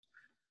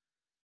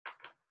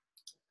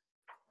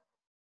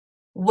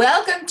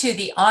Welcome to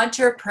the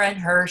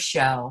Entrepreneur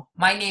Show.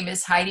 My name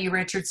is Heidi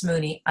Richards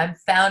Mooney. I'm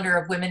founder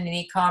of Women in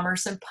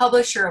E-Commerce and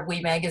publisher of We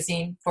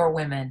Magazine for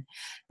Women.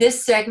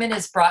 This segment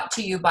is brought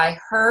to you by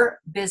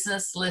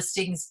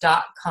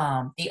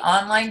herbusinesslistings.com, the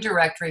online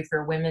directory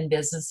for women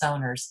business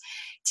owners.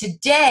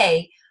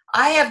 Today,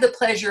 I have the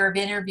pleasure of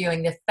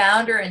interviewing the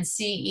founder and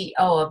CEO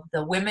of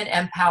the Women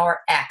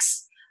Empower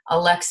X,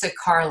 Alexa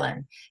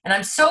Carlin. And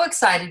I'm so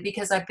excited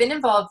because I've been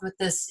involved with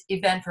this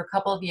event for a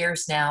couple of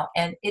years now,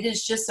 and it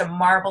is just a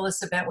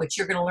marvelous event, which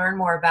you're going to learn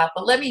more about.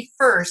 But let me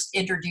first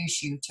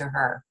introduce you to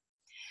her.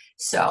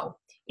 So,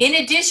 in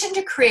addition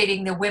to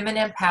creating the Women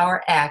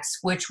Empower X,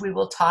 which we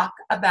will talk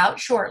about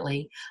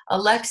shortly,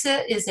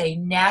 Alexa is a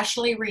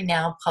nationally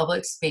renowned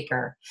public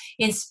speaker.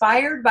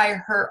 Inspired by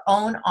her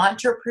own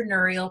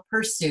entrepreneurial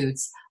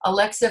pursuits,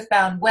 Alexa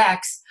found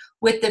WEX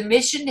with the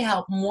mission to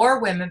help more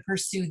women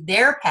pursue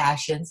their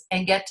passions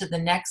and get to the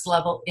next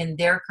level in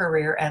their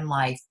career and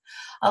life.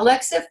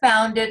 Alexa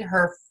founded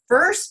her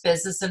first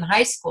business in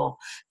high school,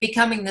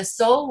 becoming the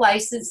sole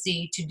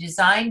licensee to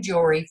design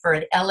jewelry for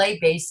an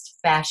LA-based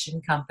fashion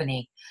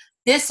company.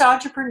 This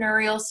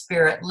entrepreneurial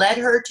spirit led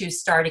her to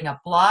starting a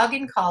blog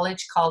in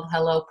college called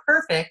Hello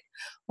Perfect,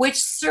 which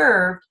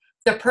served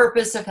the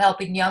purpose of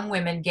helping young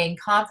women gain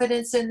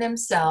confidence in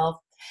themselves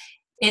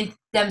and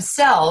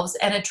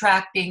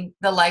attracting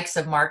the likes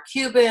of Mark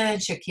Cuban,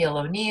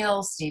 Shaquille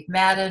O'Neal, Steve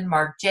Madden,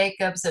 Marc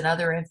Jacobs, and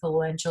other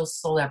influential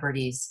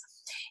celebrities.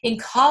 In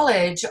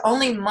college,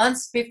 only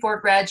months before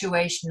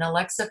graduation,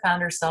 Alexa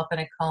found herself in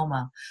a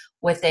coma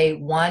with a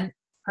 1%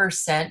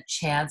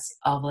 chance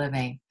of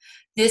living.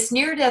 This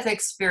near-death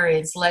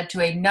experience led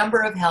to a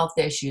number of health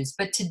issues,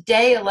 but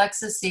today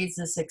Alexa sees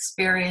this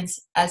experience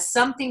as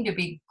something to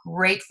be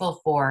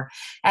grateful for,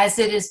 as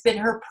it has been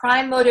her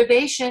prime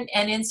motivation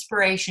and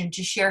inspiration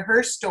to share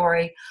her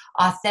story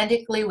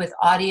authentically with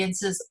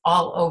audiences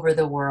all over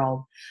the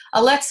world.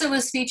 Alexa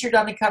was featured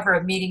on the cover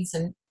of Meetings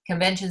and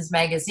Conventions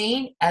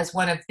magazine as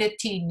one of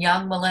 15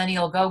 young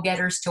millennial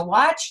go-getters to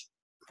watch,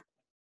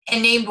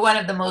 and named one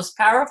of the most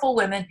powerful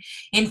women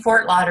in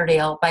Fort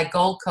Lauderdale by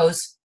Gold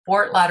Coast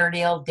Fort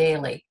Lauderdale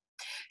Daily.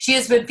 She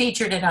has been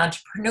featured in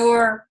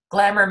Entrepreneur,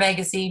 Glamour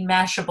Magazine,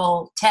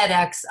 Mashable,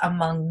 TEDx,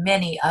 among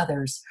many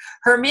others.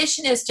 Her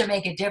mission is to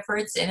make a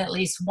difference in at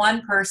least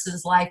one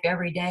person's life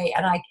every day,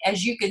 and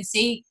as you can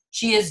see,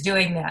 she is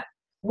doing that.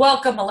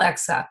 Welcome,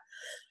 Alexa.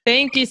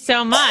 Thank you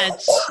so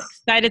much.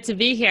 Excited to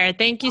be here.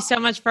 Thank you so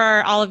much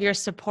for all of your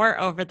support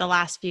over the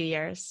last few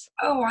years.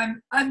 Oh,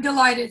 I'm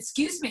delighted.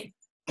 Excuse me.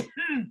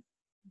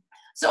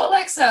 So,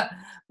 Alexa,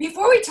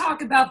 before we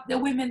talk about the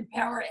Women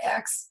Power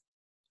X,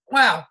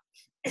 wow,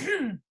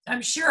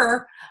 I'm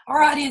sure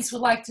our audience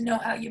would like to know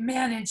how you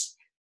managed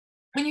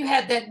when you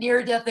had that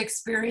near-death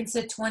experience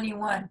at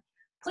 21.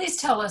 Please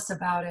tell us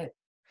about it.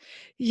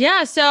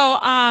 Yeah, so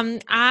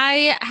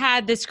I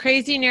had this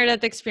crazy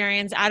near-death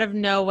experience out of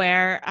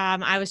nowhere.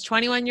 I was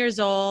 21 years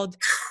old,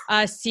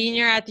 a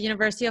senior at the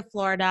University of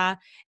Florida,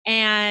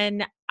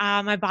 and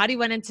my body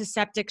went into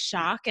septic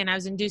shock, and I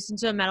was induced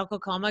into a medical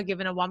coma,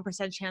 given a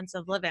 1% chance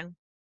of living.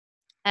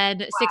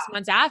 And 6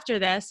 months after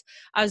this,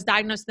 I was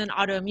diagnosed with an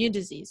autoimmune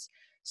disease.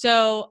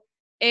 So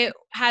it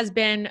has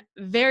been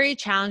very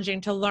challenging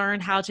to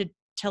learn how to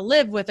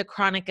live with a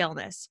chronic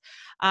illness.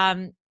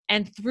 And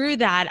through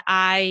that,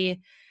 I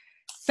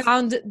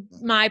found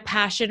my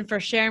passion for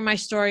sharing my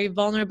story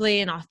vulnerably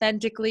and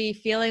authentically,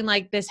 feeling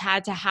like this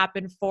had to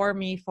happen for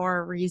me for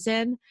a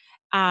reason.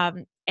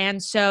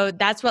 And so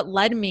that's what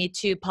led me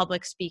to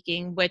public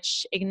speaking,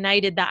 which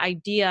ignited the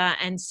idea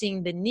and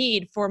seeing the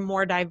need for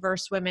more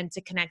diverse women to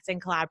connect and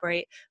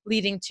collaborate,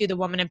 leading to the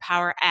Woman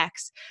Empower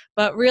X.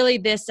 But really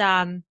this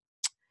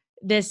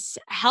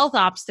health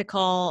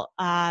obstacle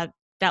that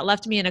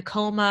left me in a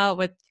coma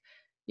with,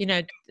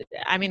 the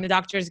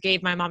doctors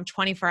gave my mom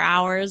 24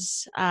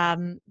 hours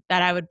that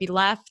I would be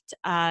left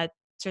to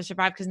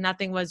survive because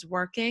nothing was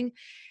working.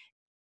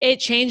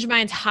 It changed my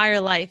entire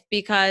life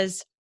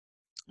because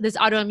this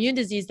autoimmune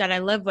disease that I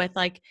live with,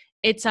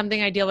 it's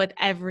something I deal with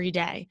every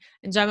day.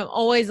 And so I'm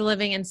always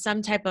living in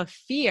some type of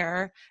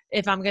fear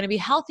if I'm going to be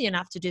healthy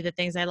enough to do the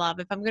things I love,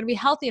 if I'm going to be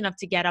healthy enough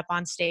to get up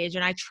on stage.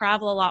 And I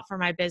travel a lot for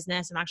my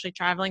business. I'm actually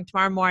traveling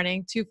tomorrow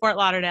morning to Fort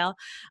Lauderdale.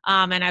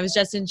 And I was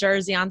just in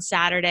Jersey on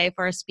Saturday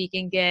for a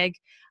speaking gig.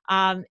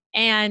 And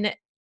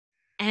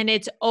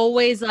it's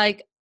always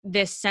like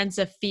this sense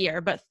of fear.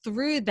 But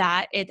through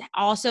that, it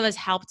also has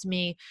helped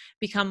me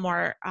become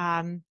more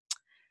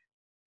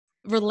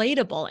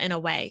relatable in a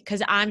way,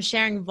 because I'm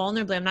sharing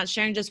vulnerably. I'm not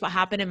sharing just what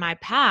happened in my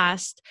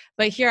past,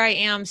 but here I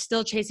am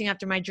still chasing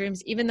after my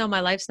dreams, even though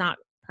my life's not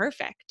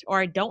perfect or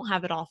I don't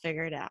have it all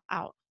figured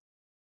out.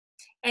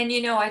 And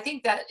I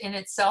think that in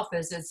itself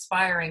is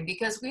inspiring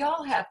because we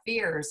all have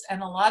fears,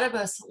 and a lot of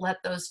us let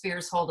those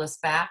fears hold us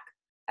back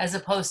as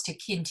opposed to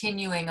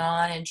continuing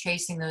on and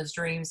chasing those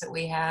dreams that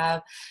we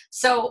have.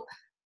 So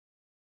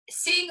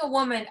seeing a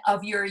woman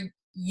of your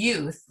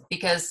youth,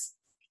 because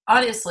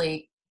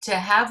honestly, to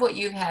have what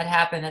you've had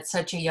happen at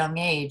such a young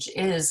age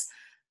is,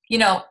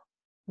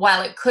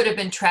 while it could have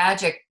been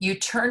tragic, you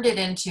turned it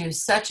into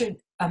such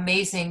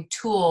amazing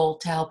tool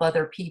to help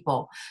other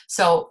people.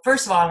 So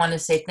first of all, I want to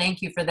say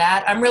thank you for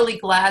that. I'm really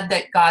glad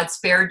that God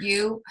spared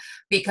you,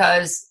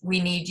 because we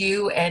need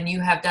you, and you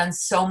have done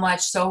so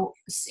much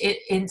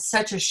in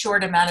such a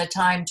short amount of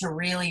time to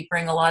really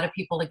bring a lot of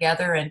people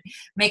together and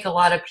make a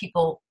lot of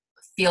people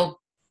feel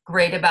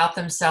great about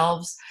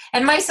themselves,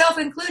 and myself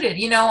included.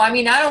 I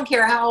mean, I don't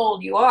care how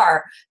old you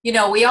are,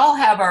 we all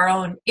have our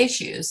own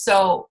issues.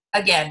 So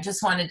again,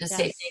 just wanted to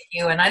say Yes. thank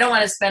you. And I don't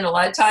want to spend a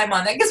lot of time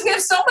on that because we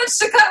have so much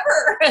to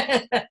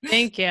cover.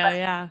 Thank you.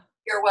 Yeah.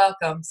 You're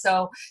welcome.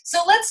 So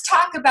let's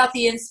talk about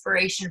the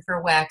inspiration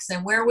for WEX,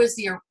 and where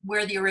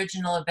the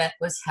original event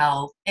was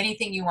held.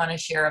 Anything you want to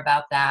share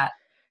about that?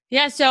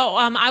 Yeah, so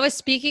I was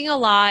speaking a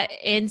lot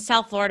in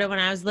South Florida when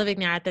I was living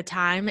there at the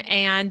time,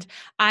 and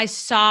I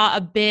saw a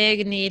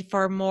big need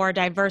for more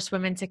diverse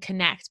women to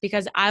connect,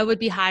 because I would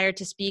be hired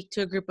to speak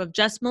to a group of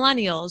just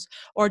millennials,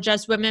 or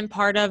just women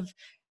part of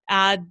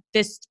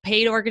this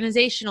paid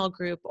organizational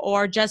group,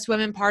 or just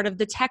women part of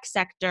the tech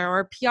sector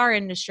or PR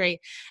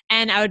industry.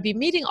 And I would be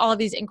meeting all of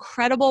these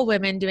incredible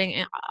women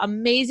doing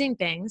amazing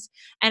things,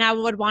 and I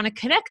would want to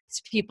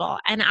connect people.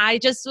 And I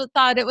just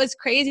thought it was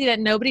crazy that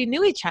nobody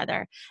knew each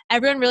other.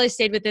 Everyone really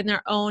stayed within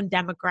their own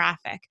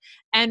demographic.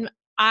 And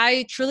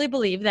I truly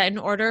believe that in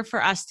order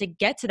for us to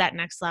get to that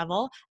next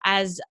level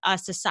as a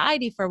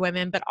society for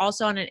women, but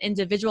also on an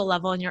individual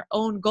level in your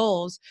own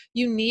goals,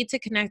 you need to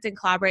connect and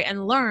collaborate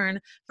and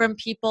learn from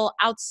people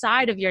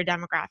outside of your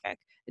demographic,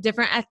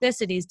 different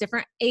ethnicities,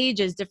 different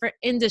ages, different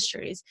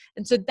industries.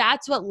 And so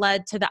that's what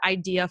led to the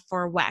idea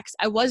for WEX.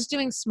 I was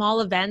doing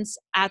small events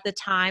at the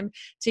time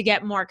to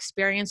get more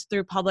experience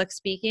through public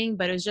speaking,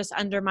 but it was just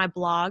under my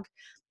blog.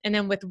 And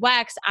then with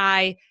WEX,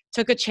 I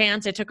took a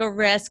chance. I took a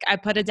risk. I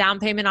put a down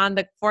payment on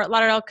the Fort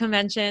Lauderdale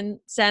Convention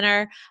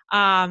Center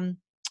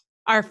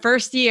our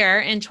first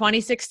year in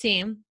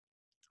 2016,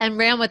 and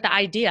ran with the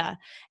idea.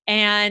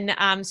 And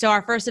so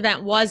our first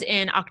event was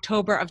in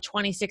October of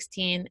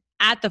 2016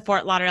 at the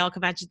Fort Lauderdale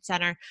Convention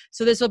Center.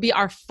 So this will be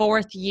our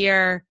fourth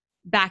year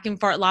back in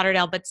Fort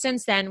Lauderdale. But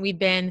since then, we've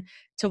been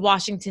to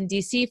Washington,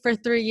 D.C. for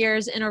 3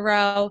 years in a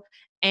row.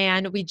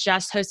 And we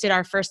just hosted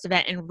our first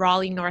event in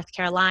Raleigh, North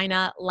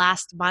Carolina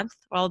last month.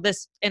 Well,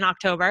 this in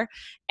October.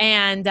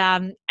 And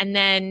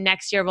then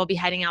next year, we'll be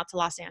heading out to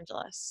Los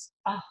Angeles.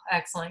 Oh,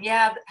 excellent.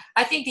 Yeah,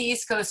 I think the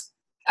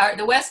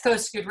West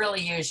Coast could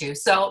really use you.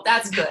 So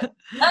that's good.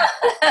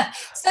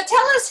 So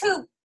tell us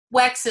who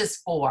WEX is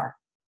for.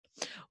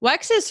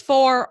 WEX is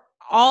for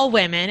all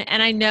women,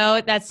 and I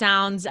know that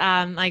sounds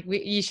like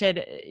you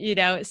should,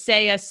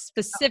 say a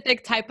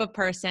specific type of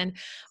person,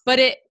 but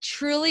it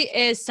truly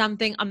is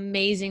something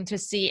amazing to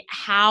see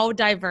how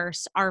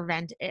diverse our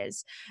event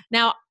is.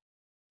 Now,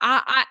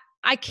 I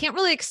can't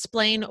really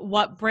explain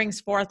what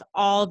brings forth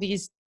all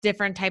these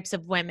different types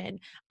of women.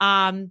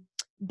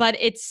 But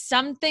it's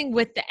something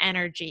with the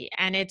energy,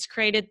 and it's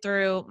created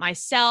through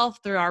myself,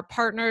 through our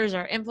partners,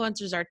 our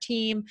influencers, our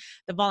team,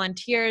 the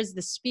volunteers,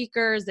 the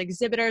speakers, the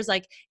exhibitors.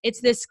 Like, it's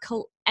this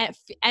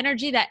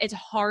energy that it's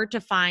hard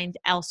to find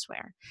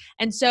elsewhere.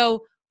 And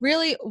so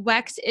really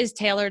WEX is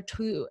tailored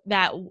to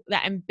that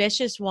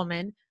ambitious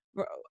woman,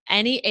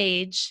 any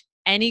age,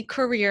 any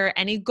career,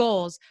 any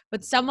goals,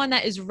 but someone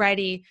that is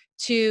ready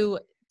to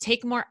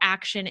take more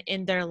action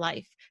in their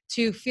life,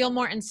 to feel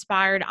more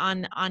inspired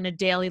on a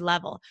daily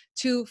level,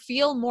 to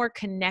feel more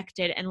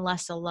connected and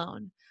less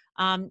alone.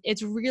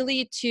 It's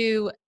really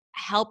to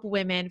help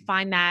women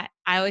find that,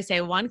 I always say,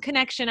 one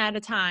connection at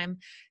a time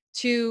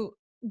to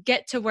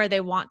get to where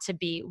they want to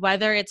be,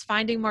 whether it's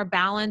finding more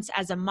balance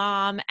as a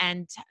mom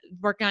and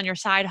working on your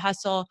side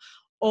hustle,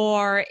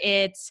 or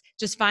it's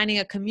just finding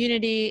a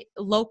community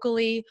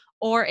locally,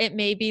 or it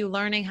may be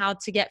learning how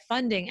to get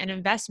funding and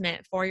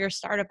investment for your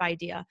startup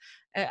idea.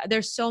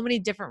 There's so many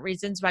different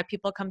reasons why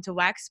people come to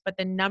WEX, but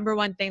the number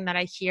one thing that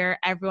I hear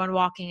everyone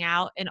walking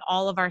out in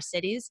all of our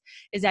cities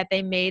is that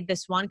they made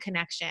this one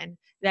connection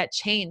that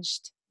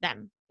changed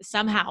them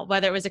somehow,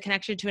 whether it was a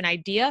connection to an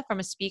idea from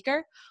a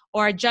speaker,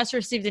 or I just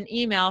received an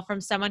email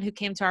from someone who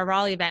came to our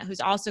Raleigh event who's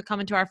also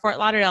coming to our Fort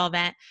Lauderdale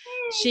event.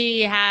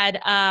 She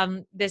had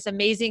this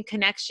amazing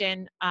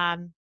connection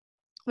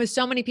with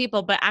so many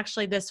people, but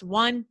actually this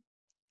one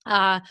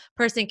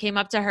person came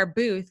up to her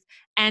booth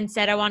and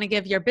said, "I want to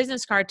give your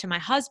business card to my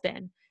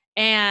husband."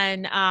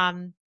 And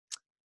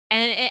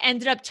it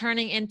ended up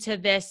turning into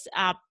this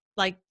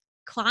like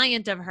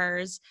client of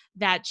hers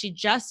that she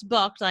just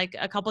booked like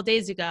a couple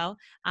days ago.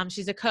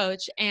 She's a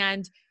coach,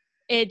 and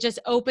it just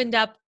opened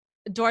up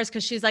doors,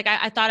 because she's like,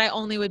 I thought I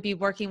only would be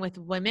working with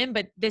women,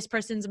 but this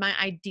person's my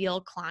ideal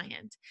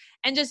client.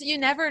 And just, you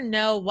never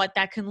know what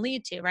that can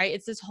lead to, right?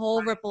 It's this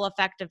whole ripple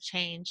effect of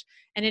change.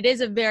 And it is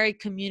a very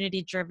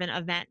community driven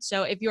event.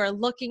 So if you are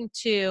looking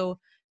to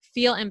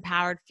feel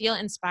empowered, feel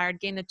inspired,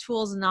 gain the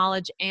tools,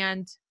 knowledge,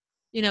 and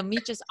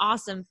meet just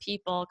awesome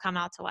people, come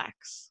out to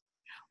WEX.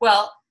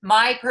 Well,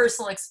 my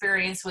personal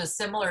experience was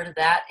similar to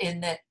that, in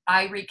that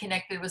I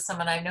reconnected with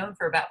someone I've known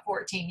for about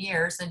 14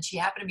 years, and she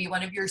happened to be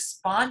one of your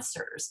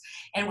sponsors.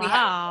 And we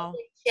had a Wow.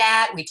 lovely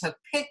chat, we took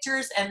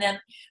pictures, and then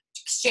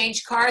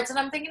exchange cards, and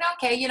I'm thinking,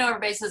 okay,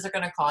 everybody says they're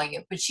going to call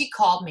you, but she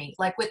called me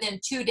like within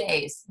 2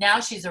 days. Now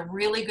she's a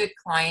really good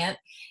client,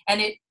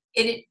 and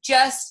it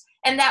just,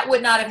 and that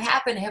would not have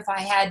happened if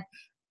I had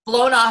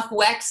blown off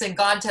Wex and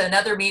gone to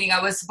another meeting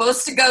I was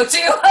supposed to go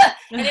to.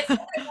 And instead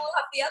I blew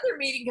off the other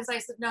meeting because I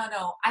said,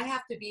 no, I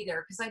have to be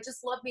there because I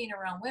just love being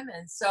around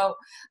women. So,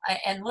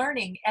 and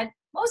learning. And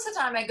most of the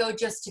time I go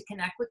just to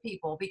connect with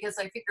people because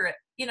I figure,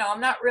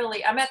 I'm not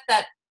really, I'm at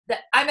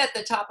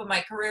the top of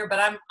my career, but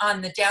I'm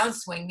on the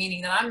downswing,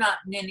 meaning that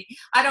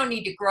I don't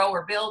need to grow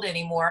or build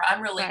anymore.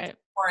 I'm really Right.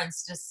 more and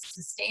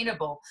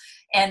sustainable.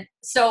 And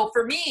so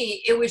for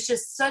me, it was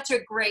just such a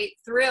great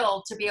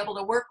thrill to be able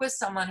to work with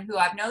someone who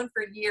I've known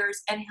for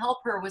years and help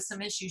her with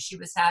some issues she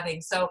was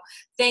having. So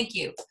thank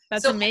you.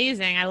 That's So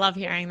amazing. I love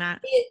hearing that.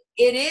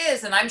 it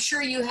is, and I'm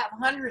sure you have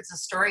hundreds of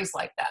stories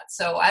like that.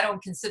 So I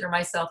don't consider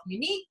myself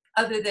unique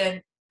other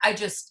than I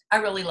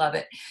really love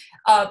it.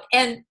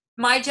 And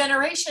my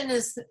generation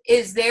is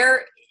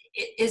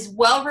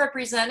well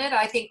represented.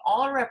 I think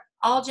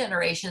all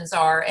generations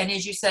are, and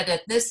as you said,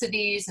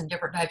 ethnicities and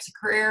different types of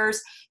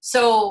careers.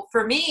 So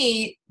for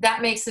me,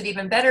 that makes it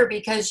even better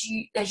because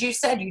as you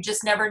said, you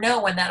just never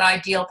know when that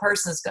ideal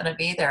person is going to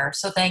be there.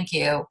 So thank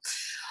you.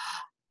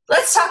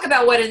 Let's talk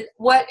about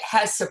what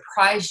has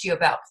surprised you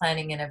about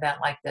planning an event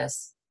like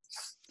this.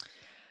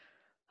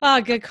 Oh,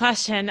 good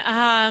question.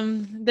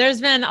 There's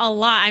been a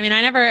lot. I mean,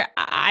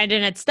 I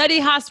didn't study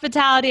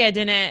hospitality. I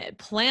didn't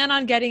plan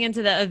on getting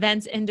into the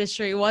events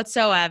industry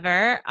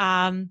whatsoever.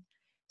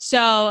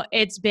 So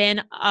it's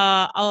been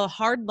a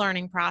hard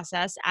learning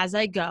process as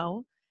I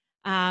go.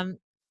 Um,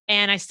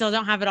 and I still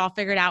don't have it all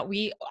figured out.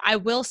 I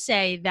will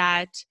say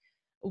that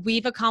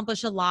we've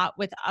accomplished a lot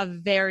with a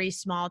very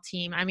small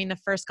team. I mean, the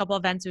first couple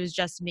events, it was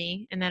just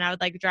me. And then I would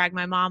like drag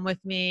my mom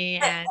with me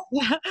and,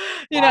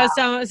 Wow.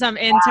 some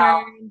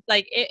interns.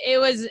 Like it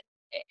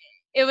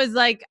was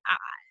like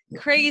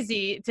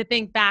crazy to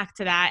think back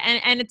to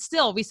that. And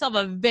we still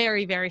have a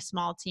very, very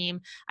small team.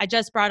 I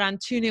just brought on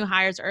 2 new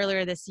hires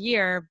earlier this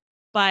year,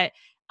 but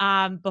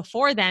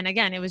before then,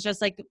 again, it was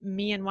just like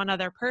me and one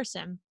other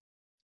person.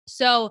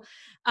 So,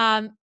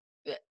 um,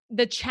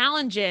 the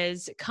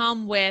challenges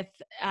come with,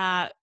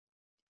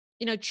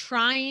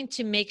 trying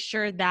to make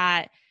sure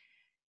that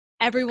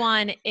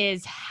everyone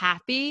is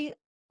happy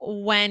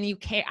when you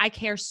care. I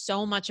care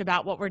so much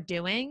about what we're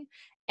doing.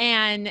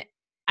 And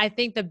I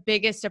think the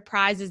biggest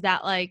surprise is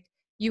that like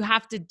you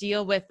have to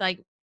deal with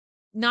like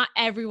not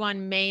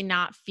everyone may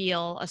not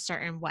feel a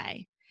certain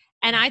way.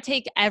 And I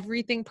take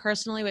everything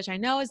personally, which I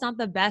know is not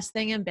the best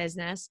thing in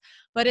business.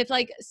 But if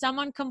like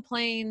someone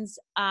complains,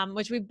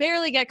 which we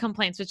barely get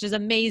complaints, which is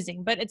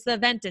amazing, but it's the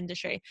event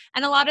industry.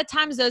 And a lot of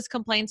times those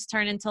complaints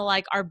turn into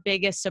like our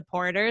biggest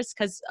supporters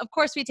because of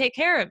course we take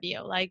care of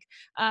you. Like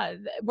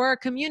we're a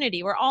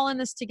community. We're all in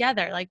this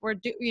together. Like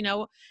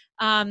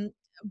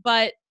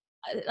but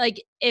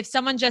like if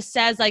someone just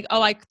says like,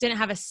 oh, I didn't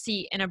have a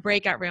seat in a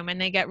breakout room and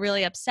they get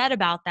really upset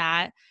about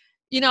that,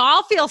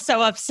 I'll feel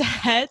so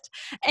upset.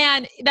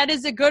 And that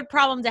is a good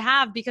problem to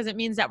have because it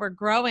means that we're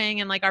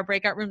growing and like our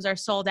breakout rooms are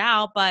sold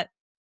out. But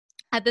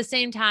at the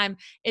same time,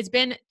 it's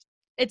been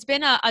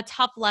a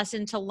tough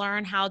lesson to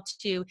learn how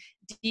to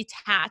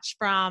detach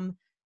from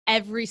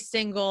every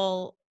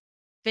single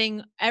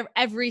thing,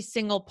 every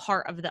single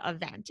part of the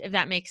event, if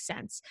that makes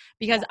sense.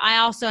 Because I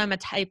also am a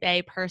type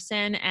A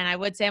person and I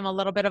would say I'm a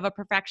little bit of a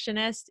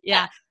perfectionist.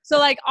 Yeah. So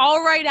like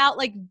I'll write out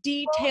like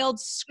detailed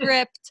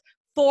script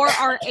for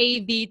our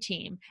AV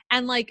team.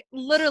 And like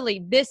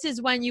literally, this is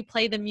when you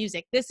play the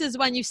music. This is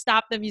when you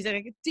stop the music.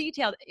 Like,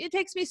 detailed. It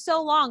takes me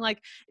so long.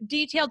 Like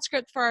detailed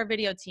script for our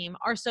video team,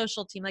 our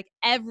social team, like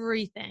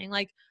everything.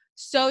 Like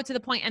so to the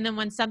point. And then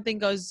when something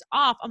goes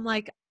off, I'm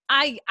like,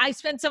 I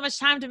spend so much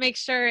time to make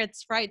sure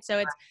it's right.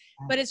 So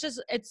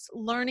it's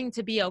learning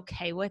to be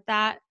okay with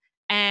that.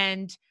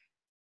 And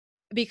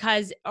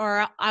because,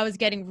 or I was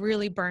getting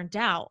really burnt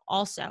out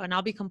also. And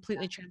I'll be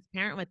completely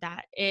transparent with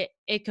that.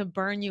 It could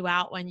burn you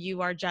out when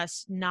you are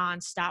just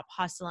nonstop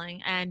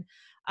hustling. And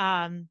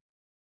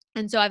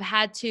so I've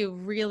had to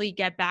really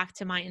get back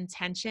to my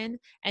intention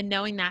and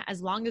knowing that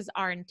as long as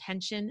our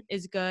intention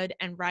is good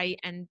and right,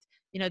 and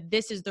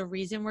this is the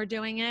reason we're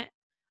doing it,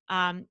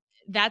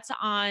 that's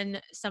on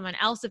someone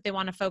else if they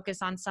want to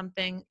focus on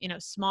something,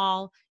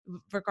 small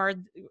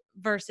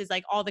versus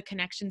like all the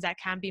connections that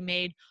can be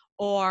made.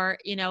 Or,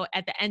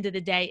 at the end of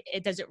the day,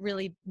 it doesn't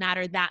really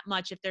matter that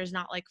much if there's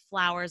not like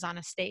flowers on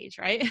a stage,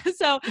 right?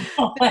 So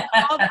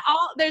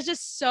there's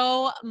just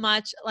so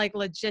much like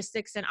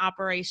logistics and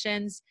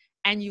operations,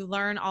 and you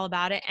learn all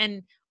about it.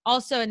 And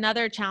also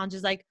another challenge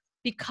is like,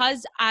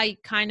 because I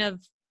kind of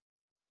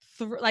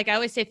like I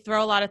always say,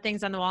 throw a lot of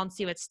things on the wall and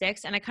see what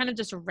sticks. And I kind of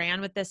just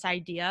ran with this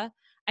idea.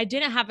 I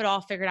didn't have it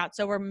all figured out.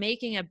 So we're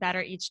making it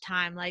better each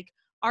time. Like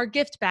our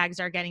gift bags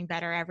are getting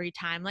better every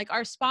time. Like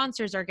our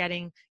sponsors are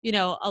getting,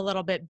 a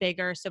little bit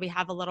bigger. So we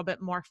have a little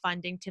bit more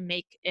funding to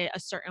make it a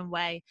certain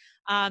way.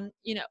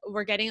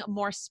 We're getting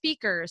more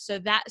speakers.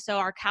 So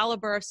our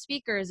caliber of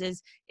speakers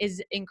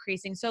is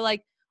increasing. So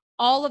like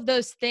all of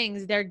those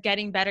things, they're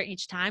getting better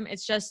each time.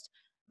 It's just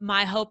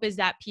my hope is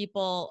that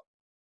people,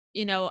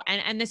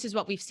 and this is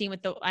what we've seen with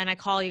and I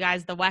call you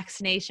guys the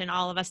WEX Nation,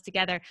 all of us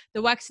together.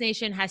 The WEX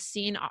Nation has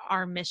seen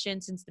our mission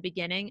since the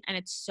beginning. And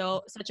it's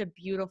such a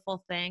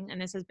beautiful thing.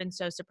 And this has been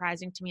so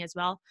surprising to me as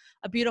well.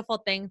 A beautiful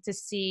thing to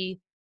see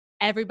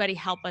everybody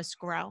help us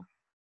grow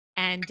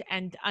and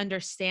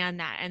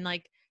understand that. And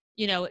like,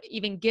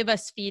 even give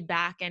us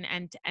feedback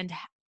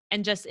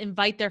and just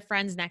invite their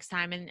friends next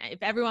time. And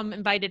if everyone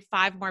invited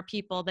 5 more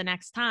people the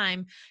next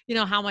time,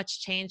 how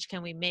much change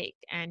can we make?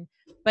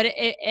 But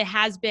it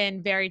has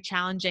been very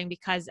challenging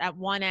because at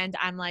one end,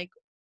 I'm like,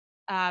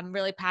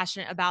 really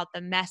passionate about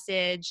the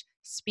message,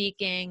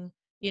 speaking,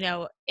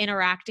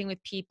 interacting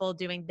with people,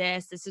 doing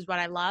this. This is what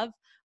I love.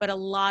 But a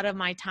lot of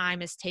my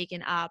time is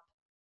taken up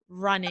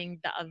running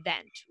the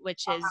event,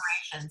 which is,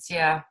 Operations,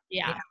 yeah.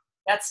 yeah.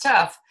 That's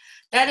tough.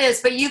 That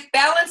is, but you've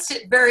balanced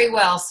it very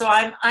well. So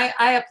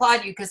I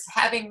applaud you, because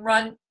having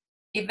run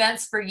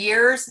events for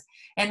years,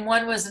 and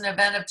one was an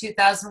event of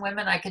 2,000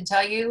 women, I can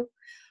tell you,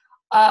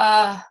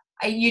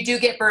 you do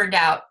get burned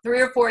out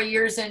 3 or 4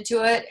 years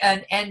into it,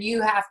 and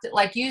you have to,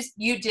 like you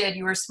did.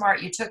 You were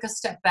smart. You took a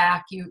step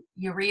back. You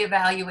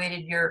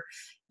reevaluated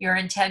your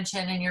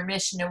intention and your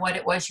mission and what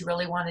it was you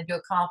really wanted to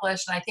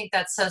accomplish. And I think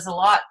that says a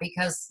lot,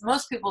 because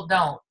most people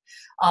don't.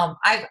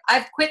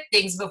 I've quit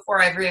things before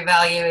I've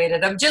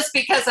reevaluated them, just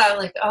because I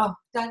was like, oh,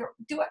 how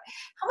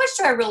much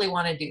do I really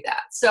want to do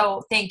that?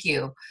 So thank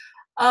you.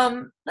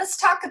 Let's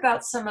talk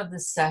about some of the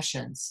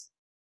sessions.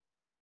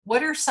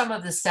 What are some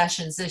of the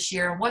sessions this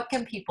year, and what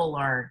can people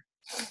learn?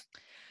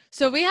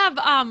 So we have,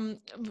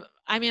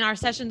 our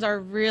sessions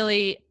are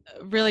really,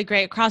 really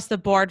great across the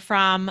board,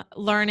 from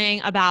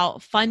learning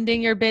about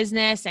funding your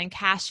business and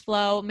cash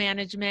flow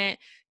management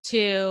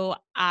to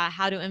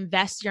how to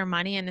invest your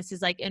money. And this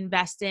is like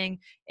investing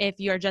if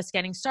you're just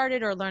getting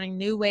started, or learning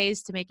new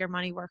ways to make your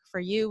money work for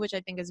you, which I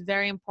think is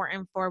very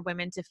important for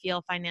women to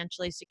feel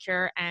financially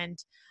secure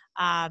and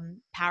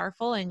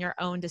powerful in your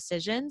own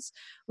decisions.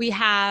 We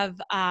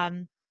have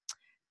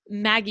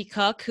Maggie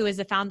Cook, who is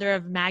the founder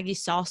of Maggie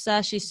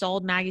Salsa. She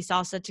sold Maggie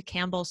Salsa to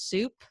Campbell's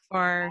Soup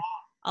for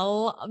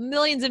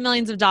millions and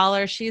millions of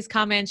dollars. She's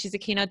come in. She's a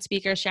keynote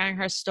speaker sharing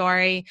her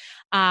story.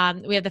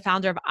 We have the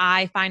founder of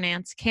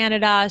iFinance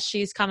Canada.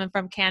 She's coming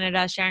from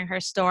Canada sharing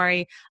her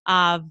story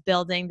of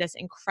building this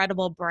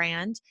incredible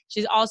brand.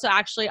 She's also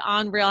actually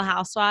on Real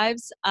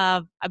Housewives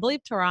of, I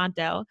believe,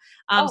 Toronto.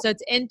 So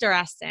it's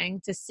interesting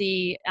to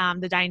see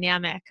the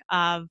dynamic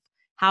of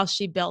how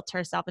she built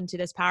herself into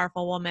this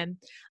powerful woman.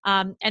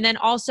 And then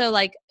also,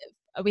 like,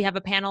 we have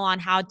a panel on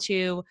how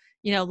to,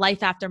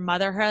 life after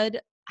motherhood.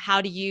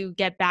 How do you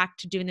get back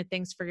to doing the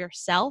things for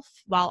yourself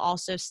while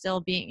also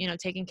still being,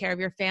 taking care of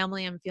your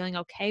family and feeling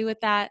okay with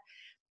that?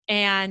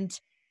 And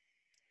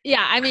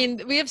yeah,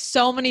 we have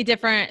so many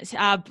different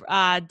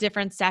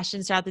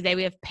sessions throughout the day.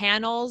 We have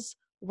panels,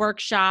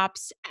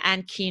 workshops,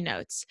 and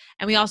keynotes.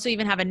 And we also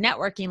even have a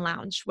networking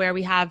lounge where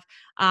we have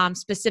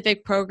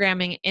specific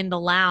programming in the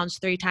lounge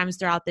 3 times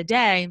throughout the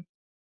day,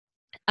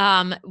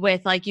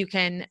 with, like, you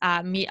can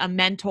meet a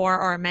mentor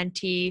or a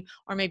mentee,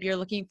 or maybe you're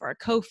looking for a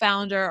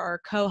co-founder or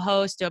a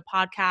co-host to a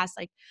podcast.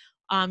 Like,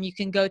 you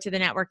can go to the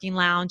networking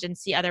lounge and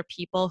see other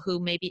people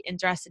who may be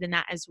interested in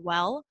that as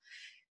well.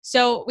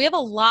 So we have a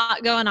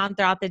lot going on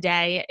throughout the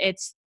day.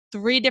 It's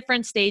 3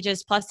 different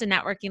stages, plus the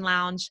networking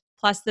lounge,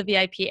 plus the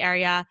VIP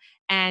area,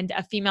 and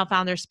a female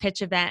founders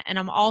pitch event. And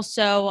I'm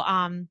also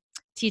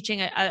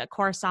teaching a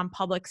course on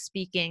public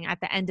speaking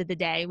at the end of the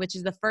day, which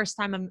is the first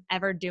time I'm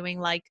ever doing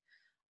like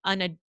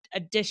an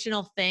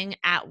additional thing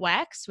at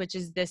WEX, which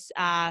is this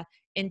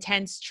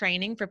intense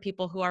training for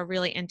people who are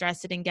really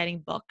interested in getting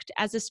booked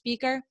as a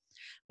speaker.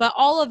 But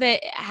all of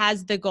it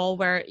has the goal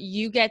where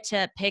you get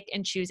to pick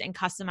and choose and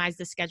customize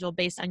the schedule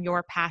based on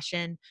your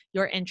passion,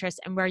 your interest,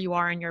 and where you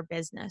are in your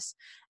business.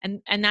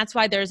 And that's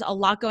why there's a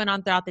lot going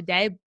on throughout the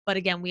day. But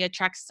again, we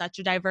attract such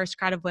a diverse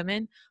crowd of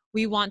women.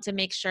 We want to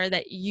make sure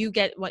that you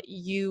get what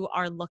you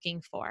are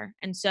looking for.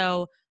 And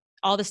so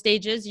all the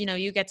stages,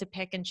 you get to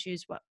pick and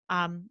choose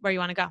where you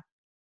want to go.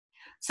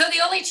 So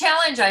the only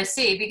challenge I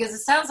see, because it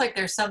sounds like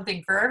there's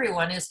something for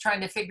everyone, is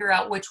trying to figure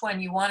out which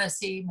one you want to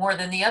see more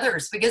than the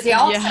others, because they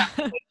all sound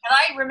great. And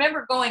I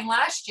remember going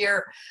last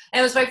year, and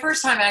it was my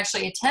first time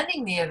actually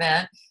attending the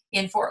event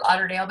in Fort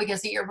Lauderdale,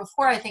 because the year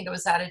before I think it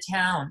was out of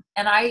town.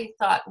 And I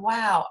thought,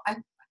 wow,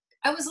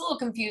 I was a little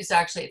confused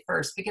actually at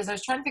first, because I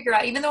was trying to figure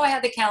out, even though I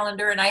had the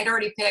calendar and I had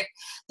already picked,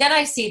 then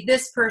I see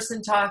this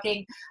person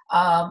talking,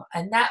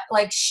 and that,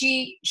 like,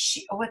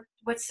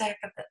 what's the heck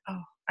of that?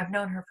 Oh, I've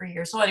known her for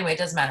years. Well, anyway, it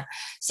doesn't matter.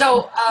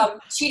 So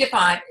she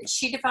defined.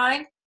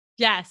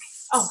 Yes.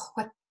 Oh,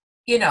 what?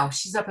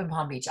 She's up in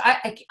Palm Beach.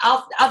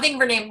 I'll think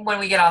of her name when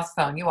we get off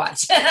the phone. You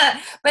watch.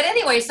 But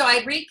anyway, so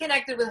I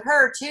reconnected with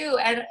her too,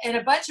 and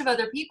a bunch of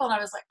other people, and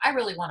I was like, I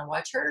really want to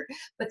watch her.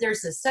 But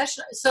there's this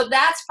session. So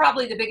that's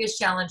probably the biggest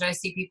challenge I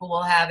see people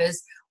will have,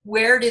 is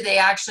where do they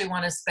actually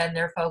want to spend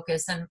their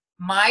focus? And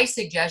my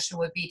suggestion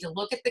would be to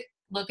look at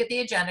the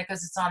agenda,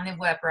 because it's on the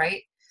web,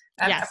 right?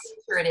 I'm Yes.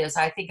 pretty sure it is.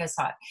 I think I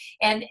saw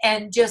it.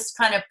 And just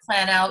kind of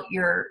plan out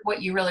your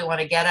what you really want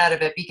to get out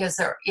of it, because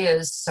there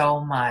is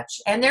so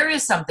much, and there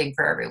is something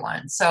for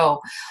everyone.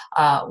 So,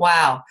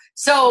 wow.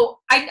 So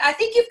I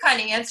think you've kind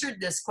of answered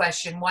this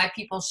question, why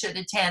people should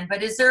attend.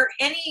 But is there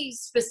any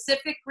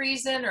specific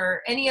reason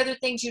or any other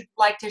things you'd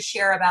like to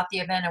share about the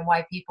event and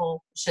why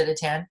people should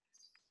attend?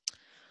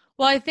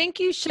 Well, I think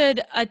you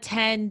should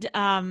attend.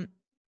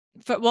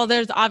 Well,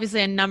 there's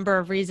obviously a number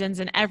of reasons,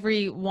 and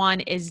every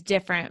one is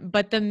different.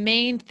 But the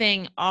main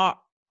thing are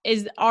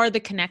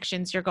the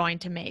connections you're going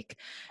to make.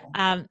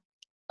 Um,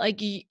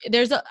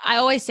 I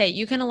always say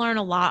you can learn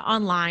a lot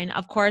online.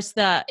 Of course,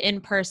 the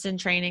in-person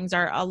trainings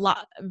are a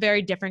lot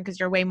very different because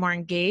you're way more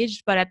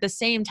engaged. But at the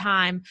same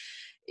time,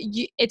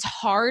 it's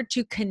hard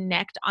to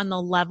connect on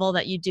the level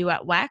that you do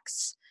at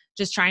WEX,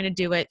 just trying to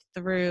do it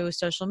through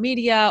social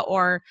media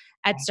or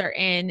at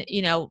certain,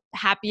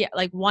 happy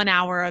like 1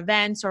 hour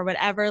events or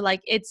whatever.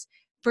 Like it's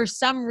for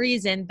some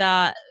reason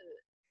the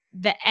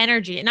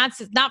energy, and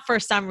not for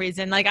some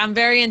reason, like I'm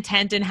very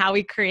intent in how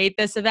we create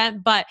this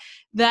event, but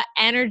the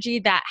energy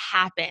that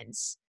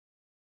happens,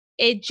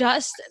 it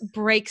just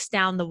breaks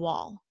down the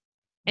wall.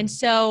 And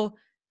so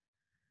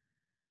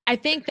I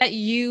think that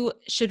you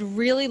should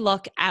really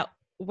look at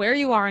where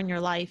you are in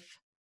your life,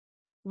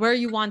 where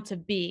you want to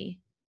be,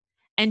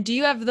 and do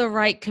you have the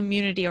right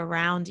community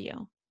around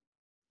you?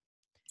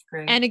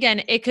 Great. And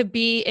again, it could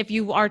be if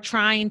you are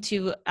trying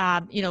to,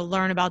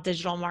 learn about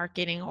digital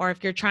marketing, or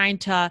if you're trying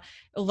to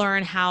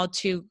learn how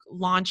to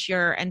launch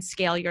and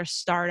scale your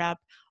startup,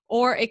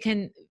 or it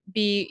can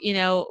be,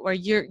 where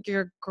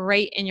you're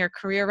great in your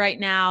career right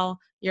now,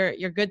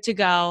 you're good to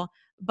go,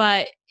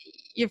 but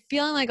you're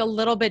feeling like a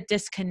little bit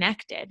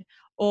disconnected,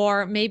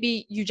 or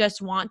maybe you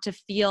just want to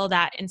feel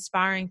that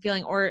inspiring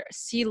feeling or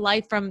see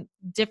life from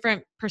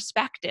different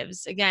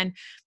perspectives. Again,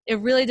 it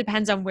really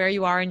depends on where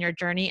you are in your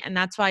journey, and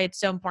that's why it's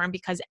so important,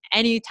 because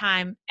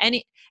anytime,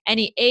 any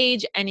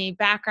age, any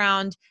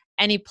background,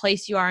 any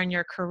place you are in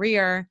your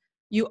career,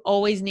 you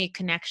always need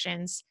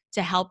connections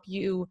to help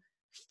you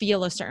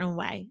feel a certain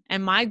way.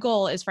 And my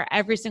goal is for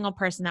every single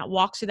person that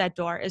walks through that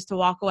door is to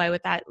walk away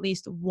with at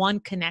least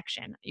one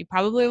connection. You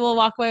probably will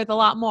walk away with a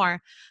lot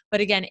more, but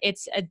again,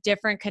 it's a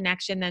different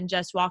connection than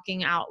just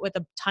walking out with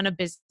a ton of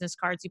business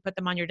cards. You put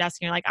them on your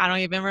desk and you're like, I don't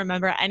even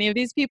remember any of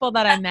these people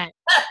that I met.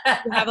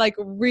 You have like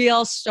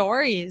real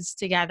stories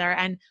together,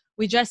 and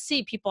we just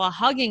see people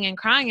hugging and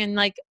crying, and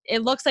like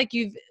it looks like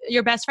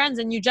you're best friends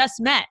and you just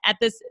met at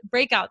this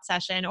breakout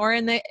session or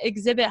in the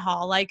exhibit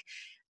hall. Like,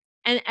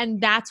 and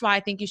that's why I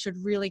think you should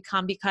really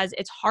come, because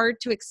it's hard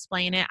to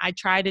explain it. I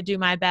try to do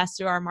my best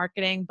through our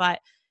marketing, but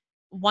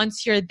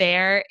once you're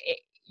there,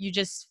 you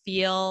just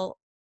feel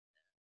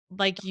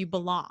like you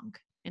belong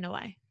in a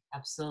way.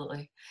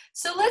 Absolutely.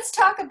 So let's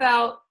talk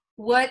about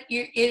what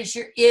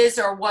is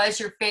or was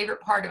your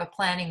favorite part of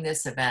planning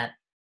this event.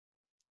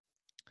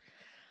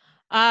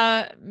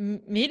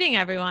 Meeting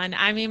everyone.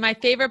 I mean, my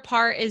favorite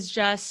part is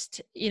just,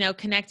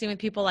 connecting with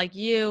people like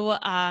you,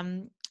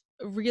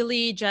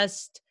 really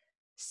just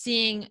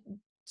seeing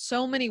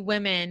so many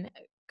women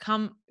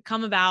come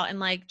about and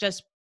like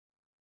just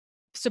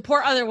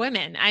support other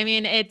women. I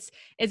mean, it's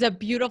a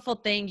beautiful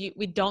thing.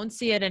 We don't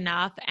see it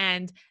enough,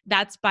 and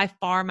that's by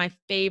far my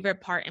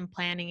favorite part in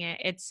planning it.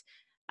 It's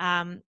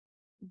um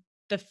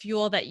the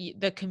fuel that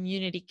the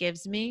community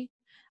gives me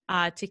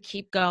to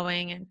keep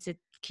going and to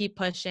keep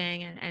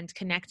pushing and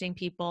connecting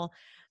people.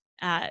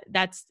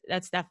 That's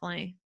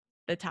definitely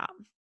the top.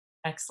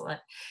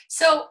 Excellent.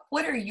 So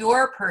what are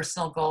your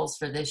personal goals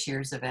for this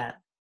year's event?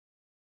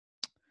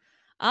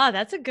 Oh,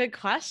 that's a good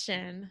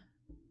question.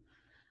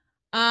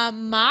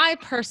 My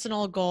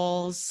personal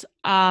goals.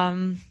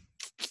 Hmm,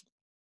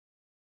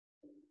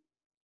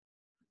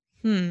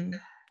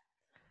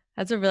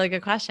 that's a really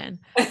good question.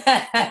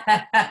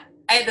 I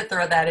had to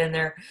throw that in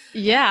there.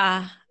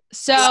 Yeah.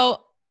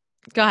 So,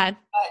 go ahead.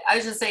 I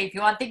was just saying, if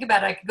you want to think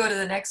about it, I could go to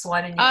the next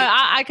one and you could.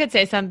 I could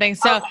say something.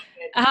 So,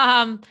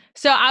 Okay,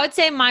 so I would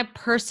say my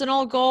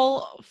personal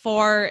goal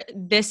for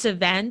this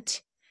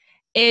event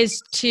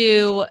is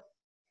to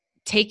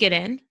take it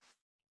in,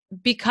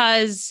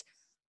 because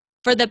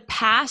for the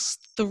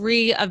past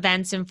 3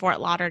 events in Fort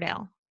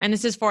Lauderdale, and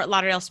this is Fort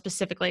Lauderdale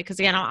specifically, because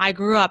again, I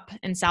grew up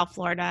in South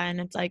Florida and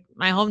it's like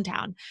my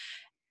hometown.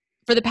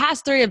 For the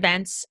past 3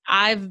 events,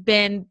 I've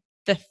been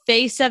the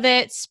face of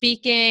it,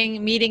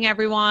 speaking, meeting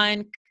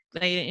everyone,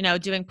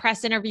 doing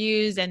press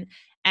interviews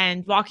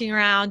and walking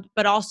around,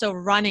 but also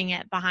running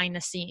it behind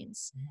the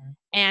scenes good.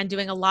 and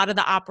doing a lot of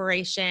the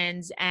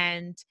operations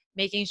and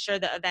making sure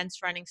the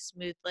event's running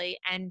smoothly.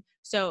 And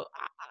so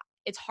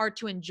it's hard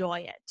to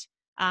enjoy it.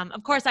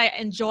 Of course, I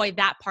enjoy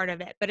that part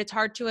of it, but it's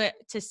hard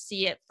to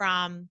see it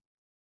from,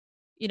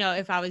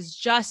 if I was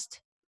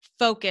just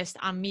focused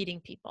on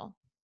meeting people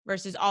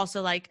versus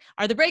also like,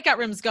 are the breakout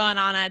rooms going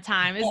on at a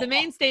time? Is the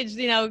main stage,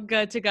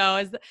 good to go?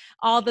 Is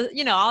all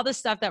the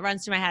stuff that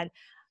runs through my head.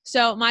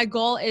 So my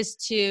goal is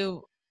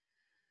to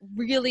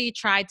really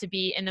try to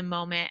be in the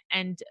moment.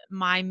 And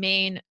my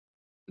main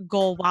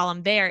goal while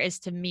I'm there is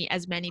to meet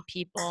as many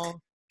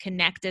people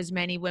connect as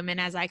many women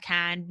as I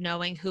can,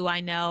 knowing who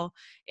I know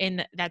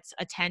that's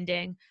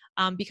attending.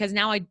 Because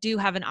now I do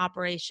have an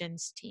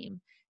operations team,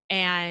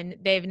 and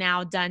they've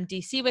now done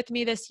DC with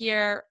me this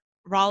year,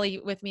 Raleigh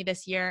with me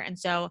this year. And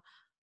so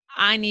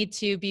I need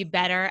to be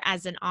better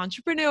as an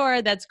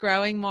entrepreneur that's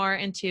growing more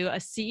into a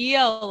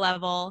CEO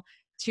level,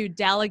 to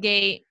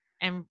delegate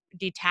and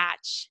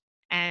detach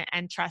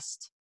and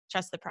trust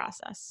the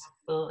process.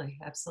 Absolutely,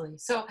 absolutely.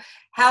 So,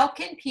 how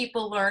can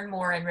people learn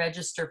more and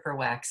register for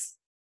WEX?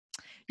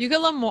 You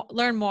can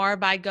learn more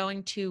by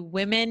going to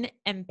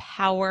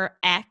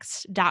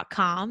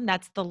womenempowerx.com.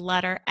 That's the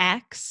letter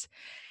X.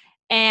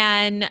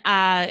 And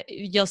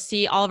you'll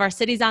see all of our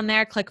cities on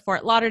there. Click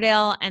Fort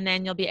Lauderdale, and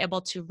then you'll be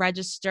able to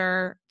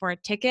register for a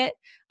ticket.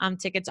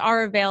 Tickets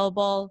are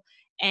available.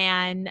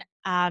 And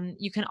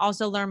you can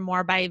also learn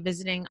more by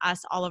visiting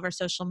us all over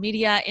social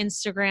media.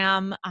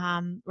 Instagram,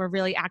 we're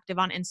really active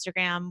on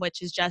Instagram,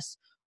 which is just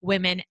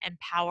Women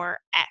Empower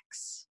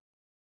X.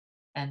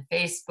 And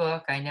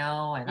Facebook, I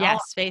know, and all.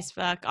 Yes,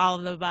 Facebook, all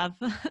of the above.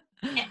 So,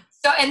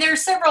 and there are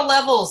several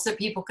levels that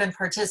people can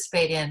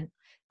participate in.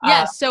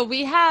 Yes, so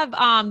we have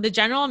the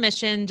general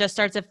admission just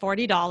starts at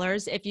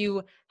 $40. If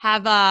you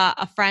have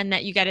a friend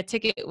that you get a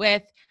ticket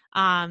with,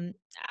 um,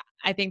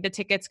 I think the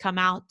tickets come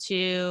out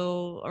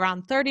to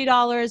around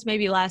 $30,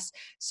 maybe less.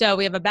 So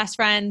we have a best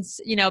friends,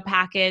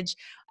 package.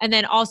 And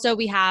then also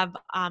we have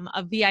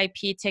a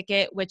VIP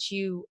ticket, which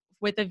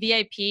with a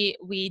VIP,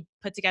 we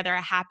put together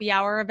a happy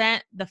hour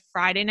event the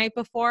Friday night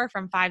before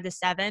from 5 to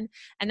 7.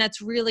 And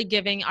that's really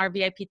giving our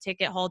VIP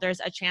ticket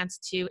holders a chance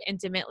to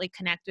intimately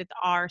connect with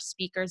our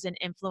speakers and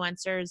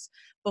influencers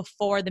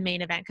before the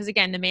main event. Because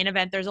again, the main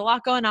event, there's a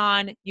lot going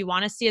on. You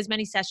want to see as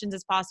many sessions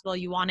as possible.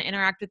 You want to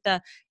interact with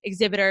the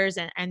exhibitors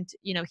and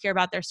hear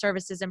about their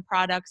services and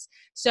products.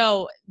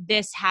 So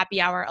this happy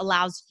hour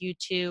allows you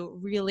to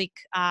really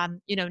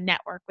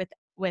network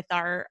with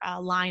our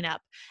lineup.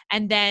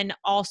 And then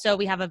also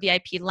we have a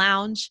VIP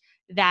lounge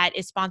that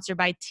is sponsored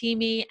by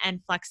Teamy,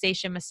 and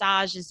Flexation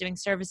Massage is doing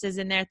services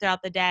in there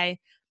throughout the day.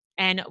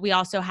 And we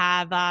also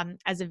have,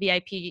 as a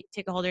VIP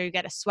ticket holder, you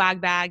get a swag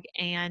bag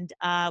and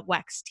a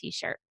WEX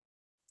t-shirt.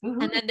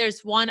 And then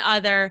there's one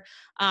other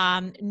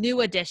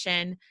new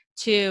addition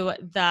to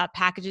the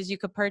packages you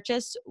could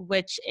purchase,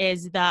 which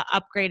is the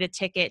upgraded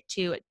ticket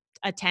to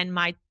attend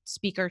my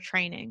speaker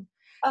training.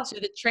 Oh. So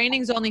the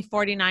training's only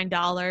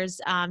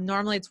 $49.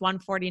 Normally it's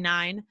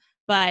 $149,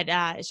 but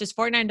it's just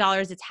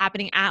 $49. It's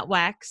happening at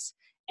WEX.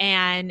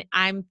 And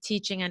I'm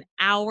teaching an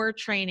hour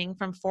training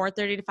from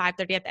 4:30 to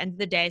 5:30 at the end of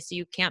the day. So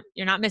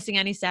you're not missing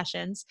any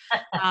sessions.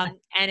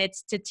 And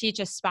it's to teach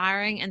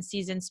aspiring and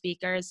seasoned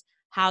speakers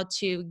how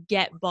to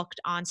get booked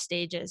on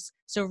stages.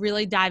 So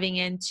really diving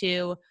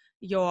into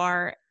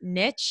your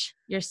niche,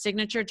 your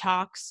signature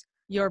talks,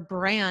 your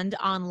brand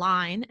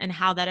online, and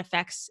how that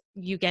affects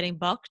you getting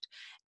booked,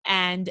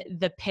 and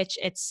the pitch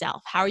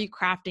itself. How are you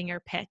crafting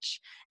your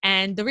pitch?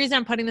 And the reason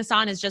I'm putting this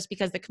on is just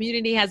because the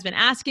community has been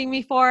asking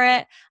me for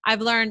it. I've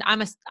learned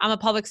I'm a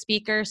public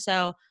speaker,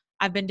 so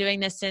I've been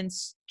doing this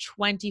since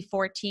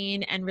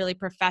 2014 and really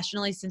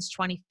professionally since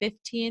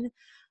 2015.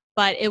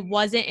 But it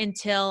wasn't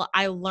until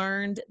I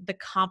learned the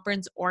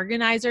conference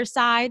organizer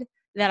side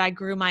that I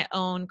grew my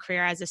own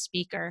career as a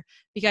speaker.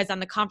 Because on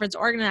the conference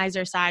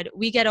organizer side,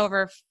 we get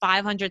over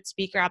 500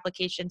 speaker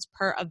applications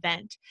per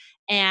event.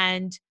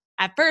 And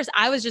at first,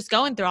 I was just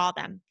going through all of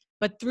them.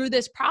 But through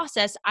this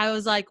process, I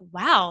was like,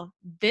 wow,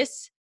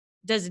 this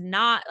does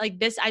not, like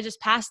this, I just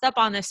passed up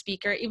on this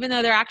speaker, even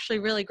though they're actually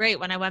really great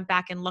when I went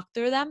back and looked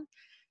through them,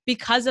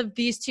 because of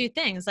these two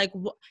things. Like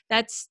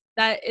that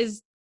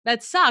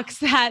sucks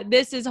that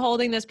this is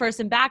holding this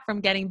person back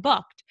from getting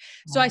booked.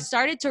 So I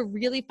started to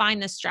really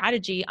find the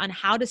strategy on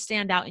how to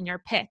stand out in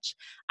your pitch.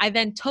 I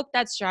then took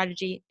that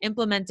strategy,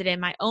 implemented it in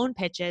my own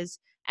pitches,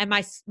 and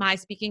my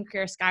speaking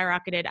career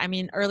skyrocketed. I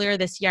mean, earlier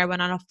this year, I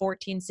went on a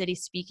 14-city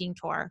speaking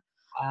tour.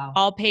 Wow.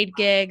 All paid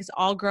gigs,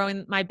 all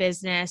growing my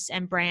business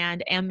and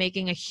brand, and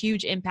making a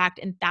huge impact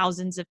in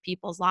thousands of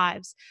people's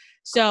lives.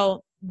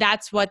 So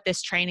that's what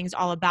this training is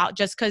all about.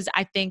 Just because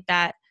I think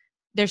that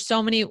there's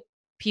so many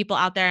people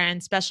out there, and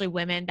especially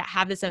women, that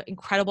have this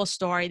incredible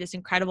story, this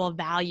incredible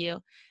value.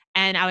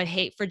 And I would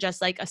hate for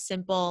just like a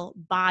simple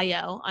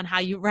bio on how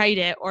you write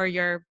it or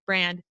your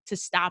brand to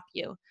stop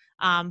you.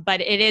 But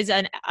it is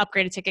an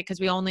upgraded ticket because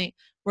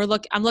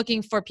I'm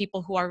looking for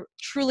people who are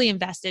truly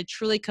invested,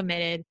 truly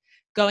committed,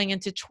 going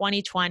into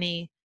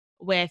 2020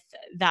 with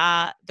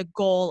the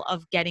goal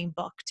of getting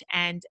booked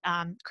and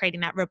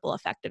creating that ripple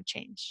effect of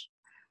change.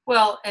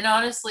 Well, and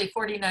honestly,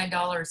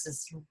 $49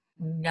 is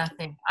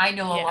nothing. I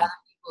know a lot Yeah. of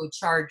people who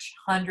charge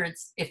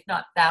hundreds, if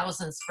not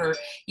thousands, for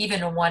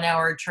even a 1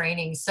 hour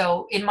training.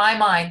 So in my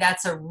mind,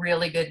 that's a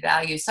really good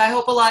value. So I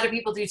hope a lot of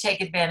people do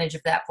take advantage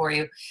of that for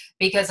you,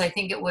 because I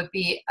think it would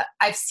be,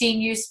 I've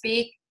seen you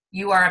speak.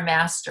 You are a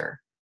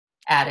master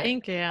at it.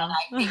 Thank you. And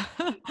I think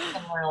people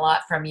can learn a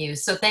lot from you.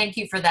 So thank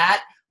you for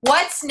that.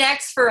 What's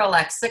next for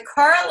Alexa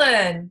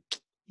Carlin?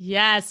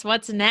 Yes,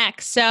 what's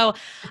next? So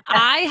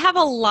I have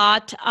a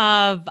lot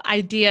of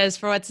ideas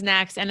for what's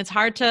next, and it's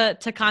hard to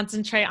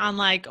concentrate on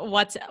like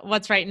what's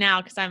right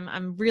now because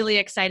I'm really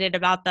excited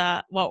about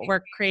the what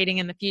we're creating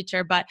in the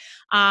future. But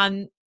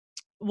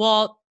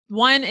well,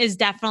 one is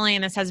definitely,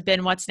 and this has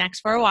been what's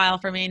next for a while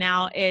for me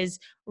now, is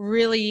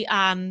really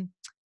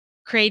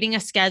creating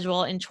a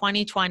schedule in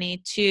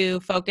 2020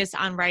 to focus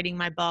on writing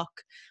my book.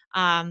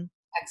 Um,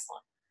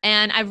 Excellent.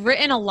 and I've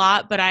written a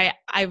lot, but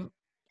I'm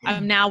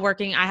now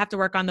working. I have to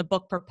work on the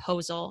book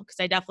proposal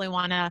because I definitely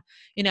want to,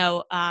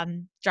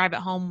 drive it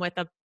home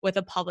with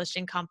a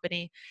publishing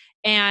company,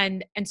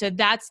 and so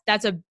that's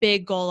a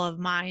big goal of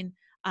mine.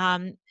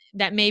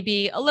 That may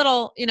be a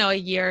little, a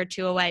year or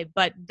two away.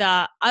 But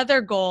the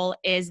other goal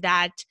is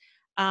that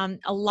a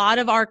lot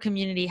of our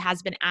community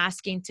has been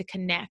asking to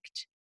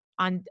connect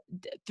on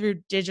through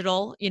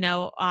digital,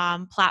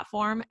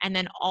 platform, and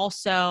then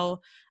also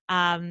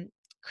um,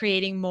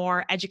 creating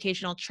more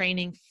educational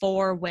training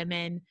for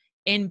women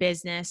in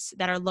business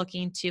that are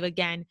looking to,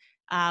 again,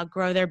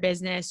 grow their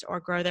business or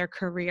grow their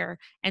career.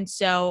 And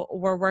so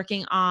we're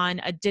working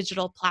on a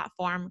digital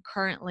platform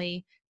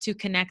currently to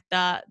connect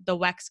the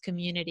WEX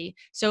community.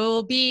 So it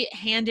will be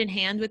hand in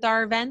hand with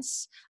our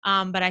events,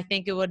 but I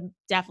think it would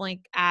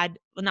definitely add,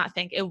 well, not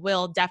think, it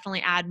will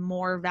definitely add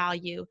more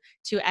value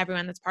to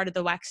everyone that's part of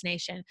the WEX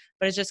Nation.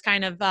 But it's just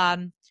kind of,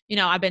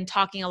 I've been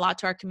talking a lot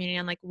to our community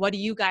on like, what do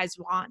you guys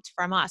want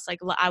from us? Like,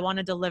 I want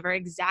to deliver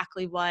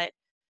exactly what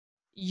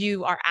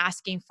you are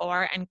asking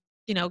for and,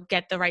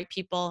 get the right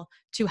people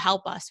to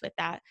help us with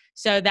that.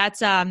 So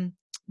that's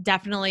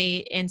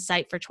definitely in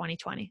sight for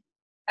 2020.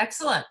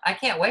 Excellent. I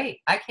can't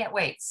wait. I can't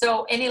wait.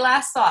 So, any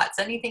last thoughts?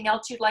 Anything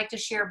else you'd like to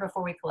share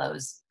before we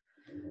close?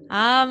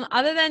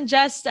 Other than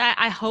just,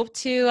 I hope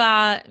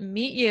to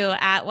meet you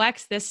at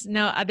WEX this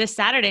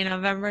Saturday,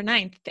 November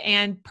 9th.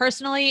 And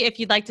personally, if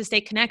you'd like to stay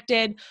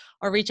connected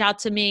or reach out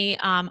to me,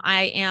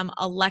 I am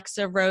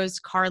Alexa Rose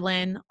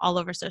Carlin all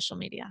over social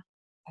media.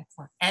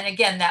 Excellent. And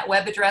again, that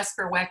web address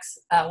for WEX,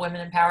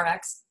 Women Empower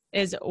X,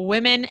 Is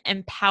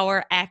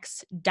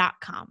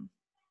womenempowerx.com.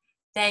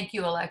 thank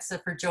you, Alexa,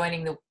 for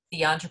joining the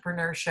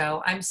Entrepreneur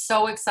Show. I'm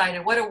so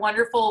excited. What a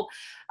wonderful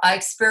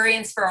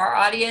experience for our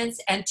audience.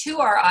 And to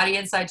our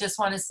audience, I just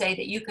want to say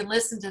that you can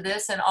listen to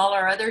this and all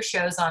our other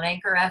shows on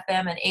Anchor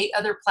FM and 8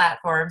 other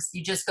platforms.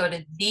 You just go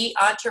to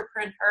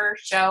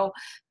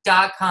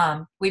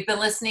theentrepreneurshow.com. We've been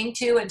listening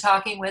to and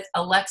talking with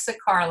Alexa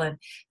Carlin,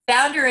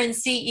 founder and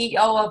CEO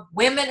of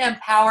Women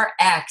Empower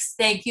X.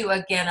 Thank you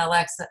again,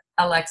 Alexa.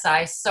 Alexa,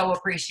 I so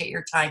appreciate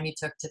your time you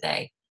took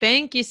today.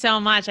 Thank you so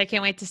much. I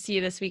can't wait to see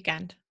you this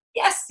weekend.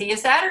 Yes, see you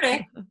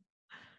Saturday.